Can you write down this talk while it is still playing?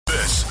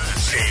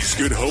is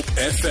Good Hope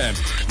FM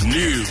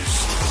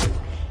News.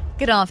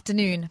 Good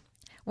afternoon.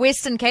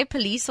 Western Cape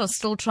Police are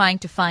still trying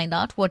to find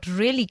out what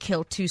really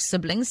killed two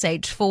siblings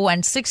aged 4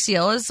 and 6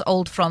 years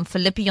old from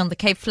Phillipi on the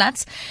Cape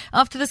Flats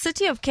after the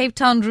city of Cape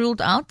Town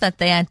ruled out that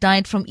they had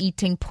died from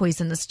eating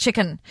poisonous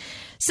chicken.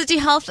 City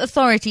health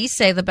authorities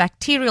say the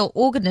bacterial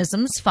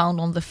organisms found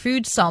on the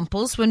food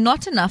samples were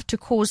not enough to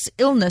cause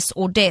illness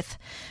or death.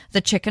 The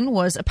chicken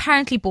was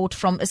apparently bought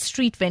from a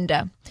street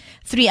vendor.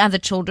 3 other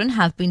children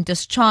have been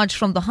discharged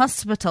from the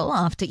hospital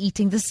after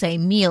eating the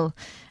same meal.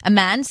 A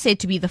man said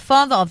to be the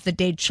father of the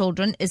dead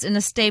children is in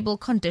a stable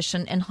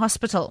condition in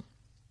hospital.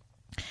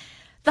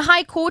 The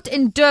High Court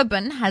in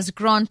Durban has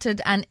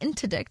granted an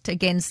interdict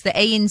against the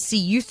ANC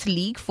Youth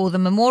League for the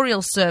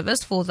memorial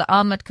service for the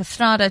Ahmed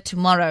Kathrada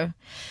tomorrow.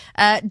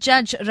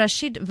 Judge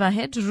Rashid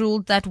Vahed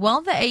ruled that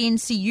while the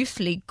ANC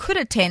Youth League could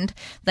attend,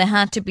 they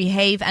had to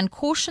behave and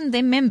caution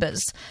their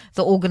members.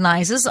 The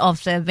organizers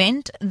of the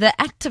event, the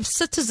Active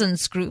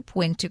Citizens Group,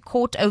 went to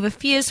court over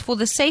fears for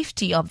the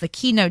safety of the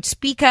keynote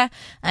speaker,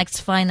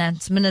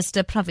 ex-Finance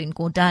Minister Pravin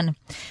Gordhan.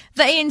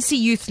 The ANC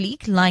Youth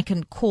League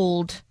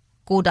called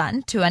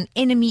Gordhan to an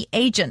enemy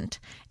agent.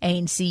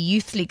 ANC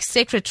Youth League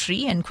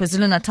Secretary in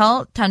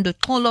KwaZulu-Natal,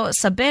 Tandutolo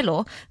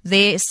Sabelo,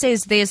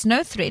 says there's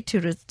no threat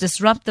to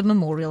disrupt the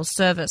memorial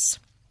service.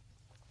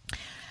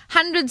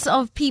 Hundreds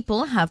of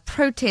people have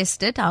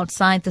protested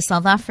outside the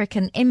South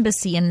African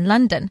embassy in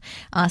London,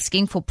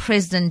 asking for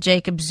President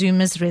Jacob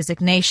Zuma's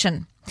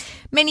resignation.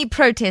 Many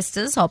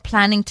protesters are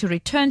planning to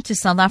return to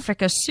South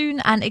Africa soon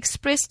and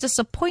express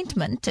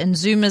disappointment in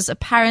Zuma's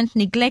apparent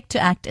neglect to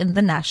act in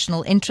the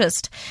national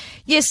interest.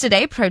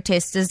 Yesterday,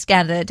 protesters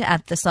gathered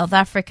at the South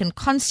African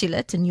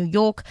consulate in New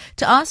York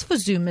to ask for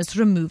Zuma's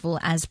removal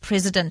as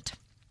president.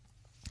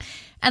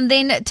 And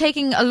then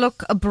taking a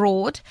look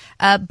abroad,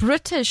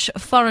 British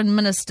Foreign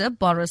Minister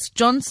Boris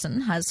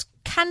Johnson has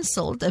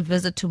cancelled a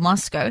visit to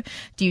Moscow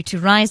due to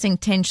rising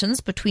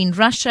tensions between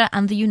Russia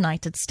and the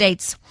United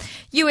States.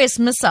 U.S.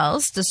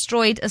 missiles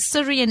destroyed a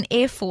Syrian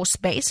Air Force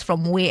base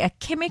from where a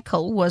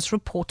chemical was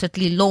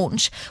reportedly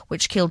launched,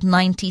 which killed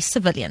 90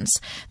 civilians.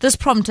 This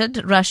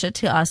prompted Russia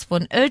to ask for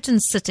an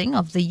urgent sitting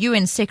of the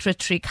UN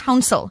Secretary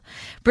Council.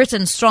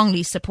 Britain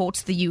strongly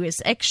supports the U.S.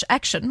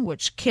 action,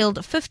 which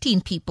killed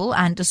 15 people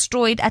and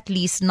destroyed at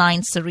least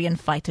 9 Syrian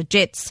fighter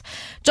jets.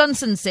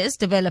 Johnson says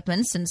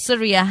developments in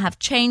Syria have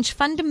changed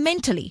fundamentally.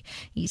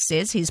 He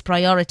says his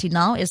priority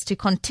now is to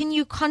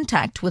continue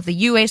contact with the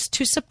U.S.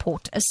 to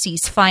support a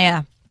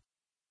ceasefire.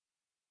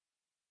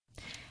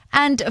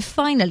 And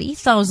finally,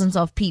 thousands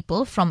of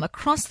people from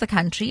across the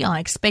country are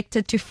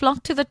expected to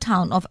flock to the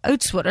town of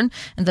Oudtshoorn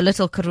in the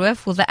Little Karoo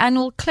for the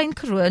annual Klein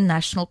Karoo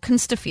National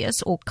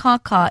Kunstefees, or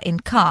KK in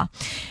Ka.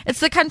 It's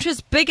the country's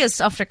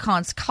biggest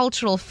Afrikaans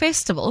cultural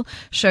festival,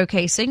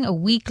 showcasing a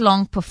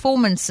week-long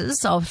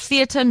performances of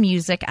theatre,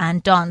 music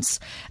and dance.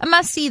 A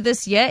must-see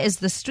this year is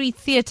the street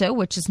theatre,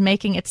 which is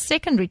making its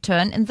second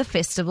return in the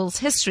festival's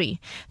history.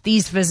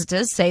 These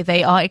visitors say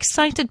they are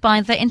excited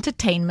by the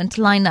entertainment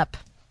lineup.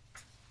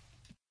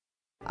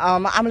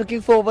 I'm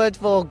looking forward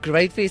for a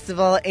great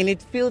festival, and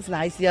it feels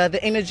nice here.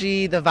 The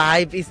energy, the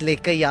vibe is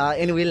lekker here,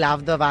 and we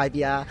love the vibe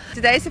here.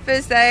 Today's the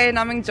first day and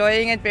I'm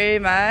enjoying it very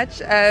much.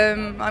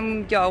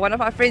 One of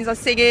my friends are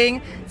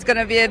singing. It's going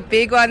to be a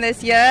big one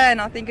this year,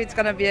 and I think it's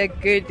going to be a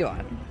good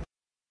one.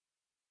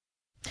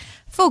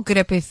 For Good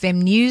Hope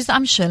FM News,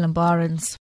 I'm Shirley Barnes.